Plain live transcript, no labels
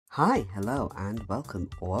Hi, hello, and welcome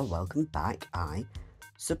or welcome back, I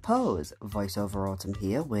suppose. Voiceover Autumn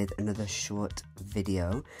here with another short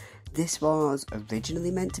video. This was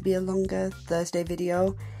originally meant to be a longer Thursday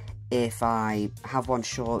video. If I have one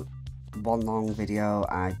short, one long video,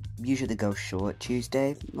 I usually go short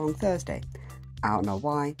Tuesday, long Thursday. I don't know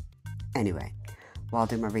why. Anyway, while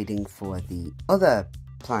doing my reading for the other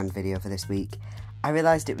planned video for this week, I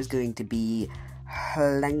realised it was going to be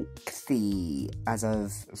lengthy. As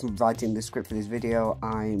of writing the script for this video,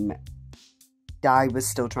 I was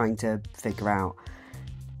still trying to figure out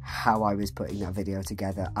how I was putting that video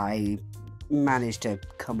together. I managed to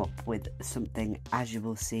come up with something, as you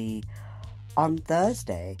will see, on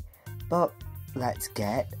Thursday. But let's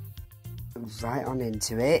get right on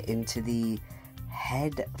into it, into the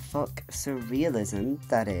head fuck surrealism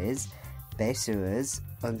that is Bae Suah's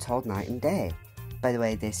Untold Night and Day. By the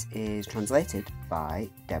way, this is translated by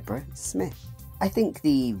Deborah Smith. I think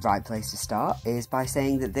the right place to start is by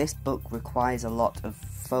saying that this book requires a lot of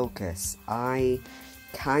focus. I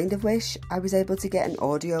kind of wish I was able to get an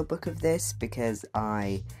audiobook of this, because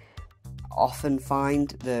I often find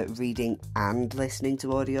that reading and listening to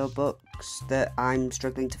audiobooks that I'm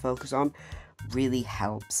struggling to focus on really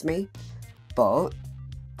helps me, but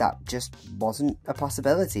that just wasn't a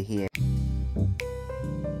possibility here.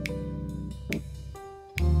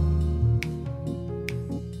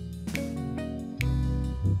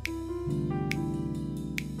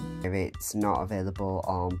 It's not available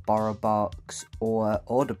on BorrowBox or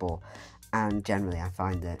Audible, and generally I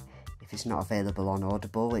find that if it's not available on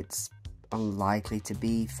Audible, it's unlikely to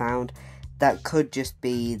be found. That could just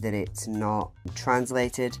be that it's not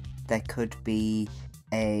translated. There could be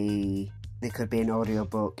an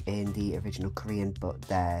audiobook in the original Korean, but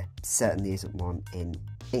there certainly isn't one in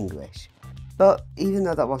English. But even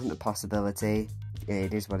though that wasn't a possibility,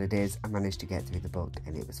 it is what it is. I managed to get through the book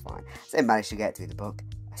and it was fine. So I managed to get through the book.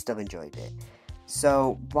 I still enjoyed it.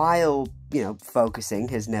 So while, focusing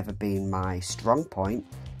has never been my strong point,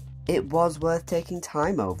 it was worth taking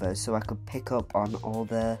time over so I could pick up on all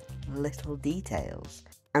the little details.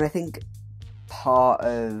 And I think part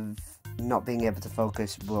of not being able to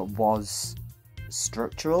focus was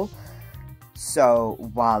structural. So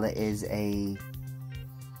while it is a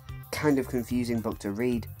kind of confusing book to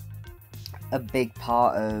read, a big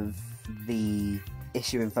part of the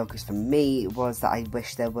issue and focus for me was that I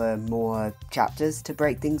wish there were more chapters to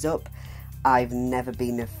break things up. I've never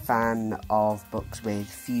been a fan of books with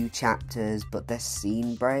few chapters but there's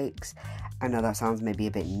scene breaks. I know that sounds maybe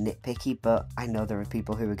a bit nitpicky, but I know there are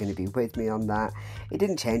people who are going to be with me on that. It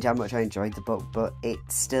didn't change how much I enjoyed the book, but it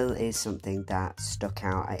still is something that stuck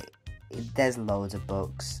out. There's loads of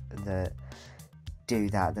books that do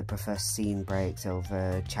that prefer scene breaks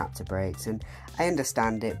over chapter breaks, and I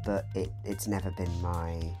understand it, but it's never been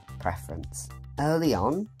my preference. Early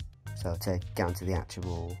on, so to get onto the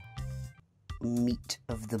actual meat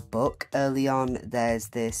of the book, early on there's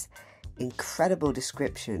this incredible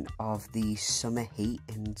description of the summer heat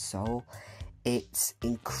in Seoul. It's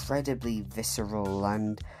incredibly visceral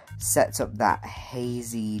and sets up that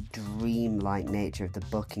hazy, dream-like nature of the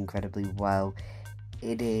book incredibly well.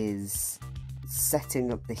 It is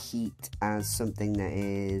setting up the heat as something that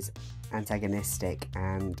is antagonistic,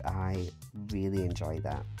 and I really enjoy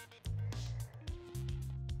that.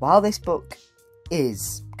 While this book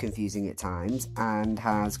is confusing at times and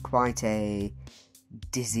has quite a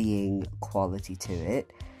dizzying quality to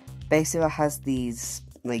it, Bae Suah has these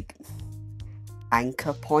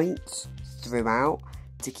anchor points throughout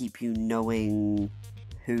to keep you knowing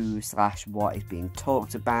who/what is being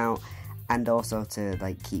talked about, and also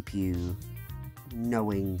to keep you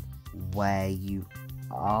knowing where you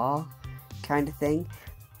are, kind of thing.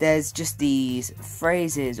 There's just these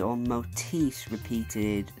phrases or motifs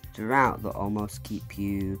repeated throughout that almost keep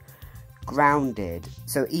you grounded.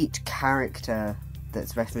 So each character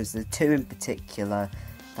that's referenced, the two in particular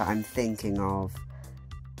that I'm thinking of,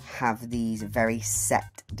 have these very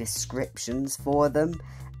set descriptions for them,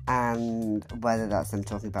 and whether that's them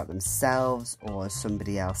talking about themselves or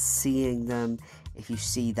somebody else seeing them, if you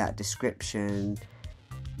see that description,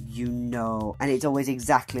 and it's always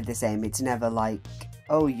exactly the same. It's never like,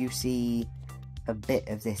 oh, you see a bit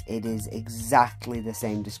of this. It is exactly the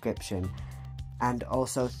same description. And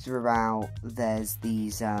also throughout there's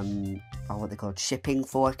these what they called shipping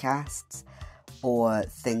forecasts, or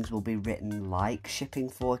things will be written like shipping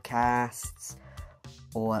forecasts,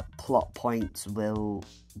 or plot points there'll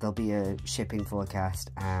be a shipping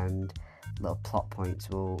forecast and little plot points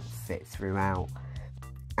will fit throughout.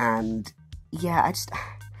 And yeah,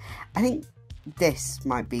 I think this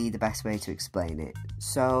might be the best way to explain it.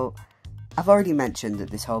 So I've already mentioned that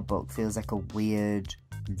this whole book feels like a weird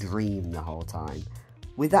dream the whole time.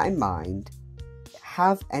 With that in mind,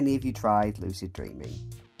 have any of you tried lucid dreaming?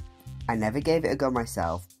 I never gave it a go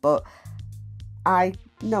myself, but I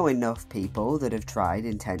know enough people that have tried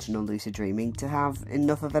intentional lucid dreaming to have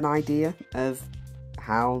enough of an idea of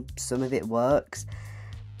how some of it works.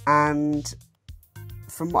 And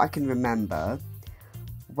from what I can remember,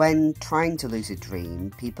 when trying to lucid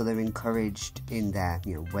dream, people are encouraged in their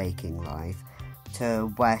waking life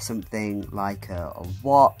to wear something like a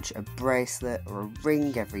watch, a bracelet, or a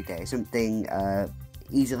ring every day, something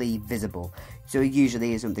easily visible. So it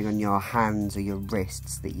usually is something on your hands or your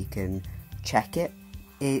wrists that you can check it.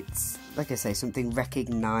 It's, like I say, something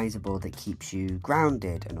recognisable that keeps you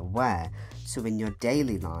grounded and aware. So in your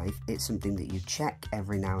daily life, it's something that you check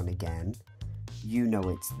every now and again. You know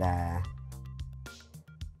it's there.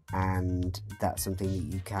 And that's something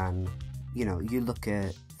that you can, you look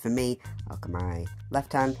at, for me, I look at my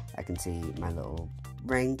left hand, I can see my little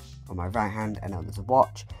ring. On my right hand, I know there's a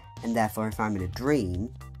watch. And therefore, if I'm in a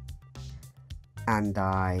dream and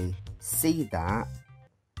I see that,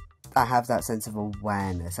 I have that sense of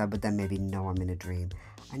awareness. I would then maybe know I'm in a dream.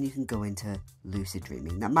 And you can go into lucid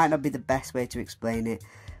dreaming. That might not be the best way to explain it,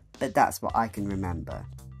 but that's what I can remember.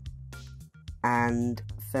 And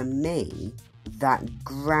for me, that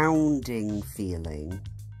grounding feeling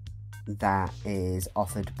that is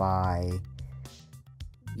offered by,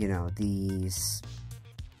 these,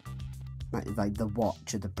 like the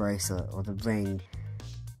watch or the bracelet or the ring,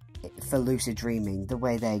 for lucid dreaming, the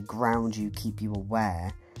way they ground you, keep you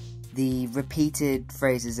aware, the repeated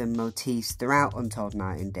phrases and motifs throughout Untold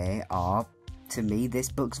Night and Day are, to me, this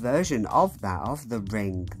book's version of that, of the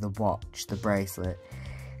ring, the watch, the bracelet.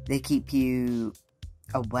 They keep you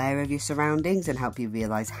aware of your surroundings and help you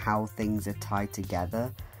realise how things are tied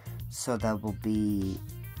together. So there will be,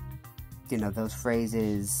 those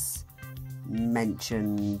phrases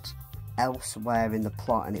mentioned elsewhere in the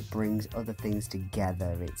plot, and it brings other things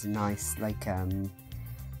together. It's nice, like,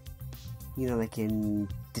 like in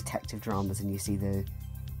detective dramas and you see the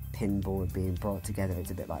pinboard being brought together,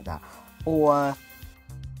 it's a bit like that. Or,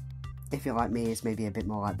 if you're like me, it's maybe a bit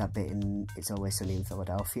more like that bit in It's Always Sunny in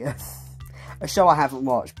Philadelphia. A show I haven't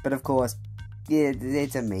watched, but of course, yeah,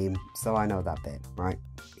 it's a meme, so I know that bit, right?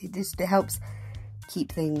 It helps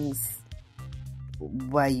keep things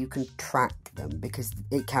where you can track them, because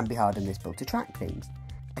it can be hard in this book to track things.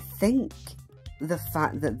 I think the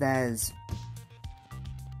fact that there's...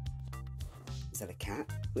 Is that a cat?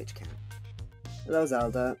 Which cat? Hello,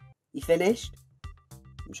 Zelda. You finished?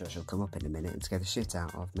 I'm sure she'll come up in a minute and scare the shit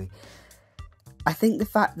out of me. I think the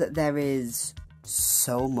fact that there is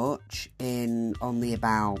so much in only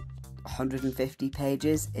about 150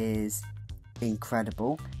 pages is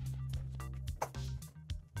incredible.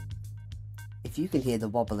 If you can hear the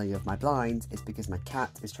wobbling of my blinds, it's because my cat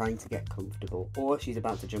is trying to get comfortable, or she's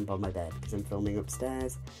about to jump on my bed because I'm filming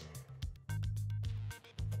upstairs.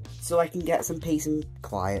 So I can get some peace and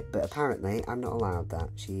quiet, but apparently I'm not allowed that.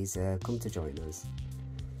 She's come to join us.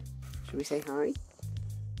 Shall we say hi?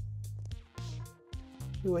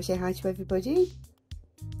 You want to say hi to everybody?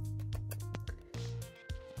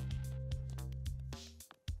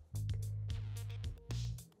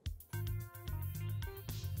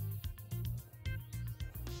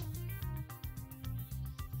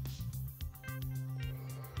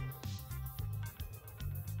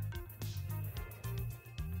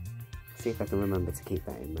 See if I can remember to keep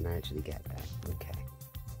that in when I actually get there.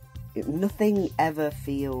 Okay. Nothing ever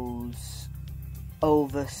feels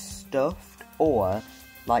overstuffed or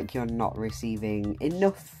like you're not receiving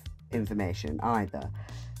enough information either.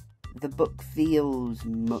 The book feels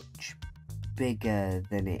much bigger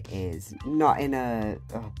than it is. Not in a,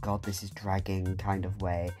 oh god, this is dragging kind of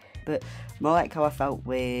way, but more like how I felt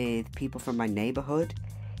with People from My Neighbourhood.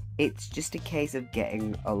 It's just a case of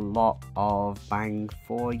getting a lot of bang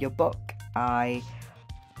for your buck. I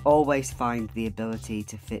always find the ability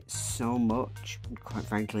to fit so much, quite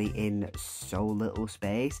frankly, in so little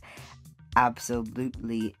space,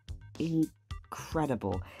 absolutely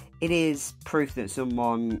incredible. It is proof that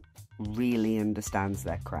someone really understands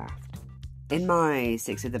their craft. In my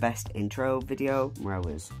 6 of the best intro video, where I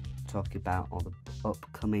was talking about all the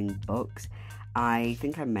upcoming books, I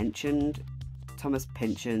think I mentioned Thomas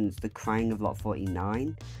Pynchon's The Crying of Lot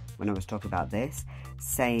 49 when I was talking about this,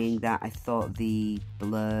 saying that I thought the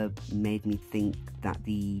blurb made me think that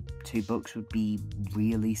the two books would be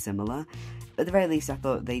really similar. At the very least, I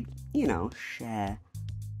thought they'd, share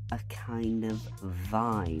a kind of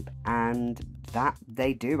vibe, and that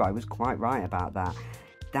they do. I was quite right about that.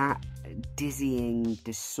 that dizzying,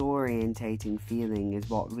 disorientating feeling is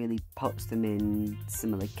what really puts them in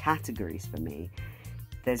similar categories for me.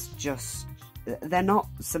 They're not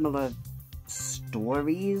similar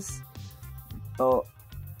stories, but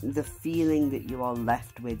the feeling that you are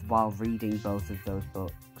left with while reading both of those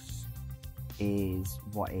books is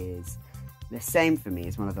what is the same for me.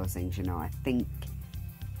 It's one of those things, you know, I think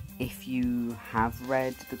if you have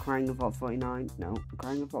read The Crying of Lot 49, no, The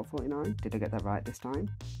Crying of Lot 49, did I get that right this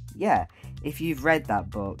time? Yeah, if you've read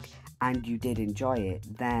that book and you did enjoy it,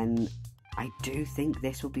 then I do think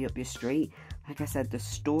this will be up your street. Like I said, the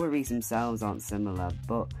stories themselves aren't similar,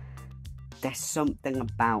 but there's something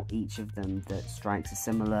about each of them that strikes a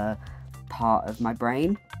similar part of my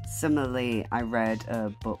brain. Similarly, I read a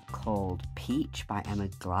book called Peach by Emma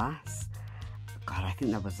Glass. God, I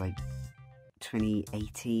think that was like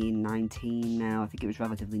 2018, 19 now. I think it was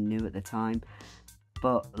relatively new at the time.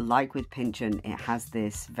 But like with Pynchon, it has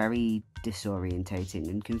this very disorientating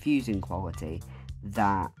and confusing quality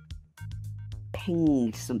that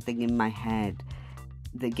pinged something in my head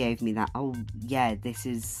that gave me that, oh yeah,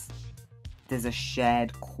 there's a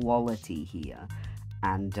shared quality here.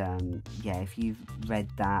 And yeah, if you've read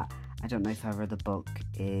that, I don't know if her other book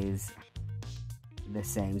is the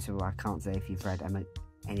same, so I can't say if you've read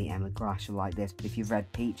any Emma Glass like this, but if you've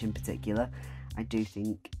read Peach in particular, I do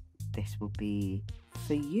think this will be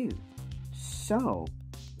for you. So,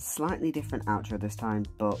 slightly different outro this time,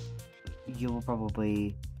 but you will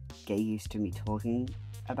probably get used to me talking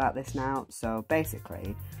about this now. So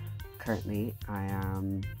basically, currently I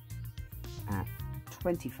am at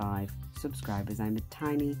 25 subscribers. I'm a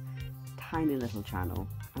tiny little channel,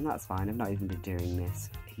 and that's fine. I've not even been doing this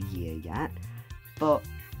a year yet, but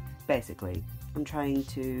basically I'm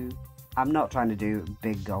not trying to do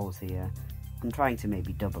big goals here. I'm trying to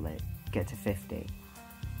maybe double it, get to 50.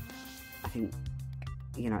 I think,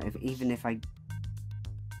 you know, even if I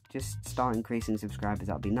just start increasing subscribers,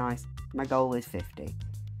 that'd be nice. My goal is 50.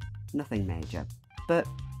 Nothing major. But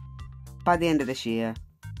by the end of this year,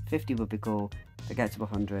 50 would be cool. If I get to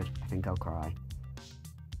 100, I think I'll cry.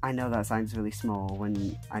 I know that sounds really small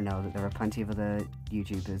when I know that there are plenty of other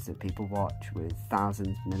YouTubers that people watch with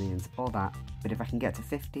thousands, millions, all that. But if I can get to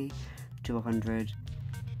 50 to 100,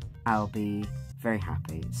 I'll be very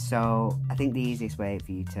happy. So I think the easiest way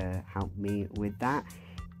for you to help me with that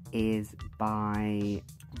is by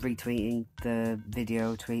retweeting the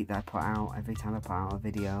video tweet that I put out every time I put out a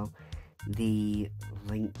video. The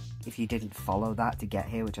link, if you didn't follow that to get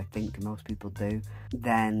here, which I think most people do,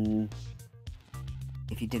 then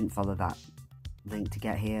if you didn't follow that link to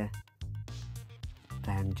get here,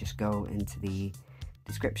 then just go into the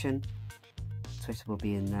description. Twitter will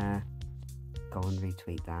be in there. Go and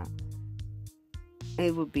retweet that.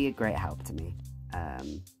 It would be a great help to me,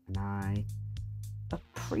 and I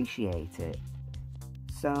appreciate it.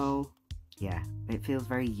 So yeah, it feels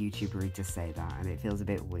very YouTubery to say that, and it feels a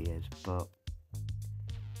bit weird, but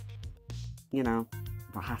you know,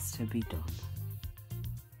 what has to be done.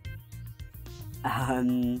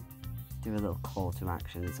 Do a little call to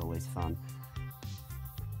action, it's always fun.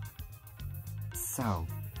 So,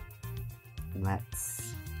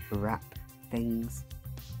 let's wrap things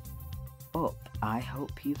up. I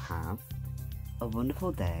hope you have a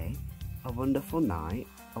wonderful day, a wonderful night,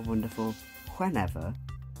 a wonderful whenever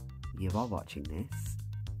you are watching this.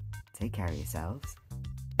 Take care of yourselves.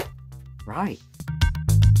 Right.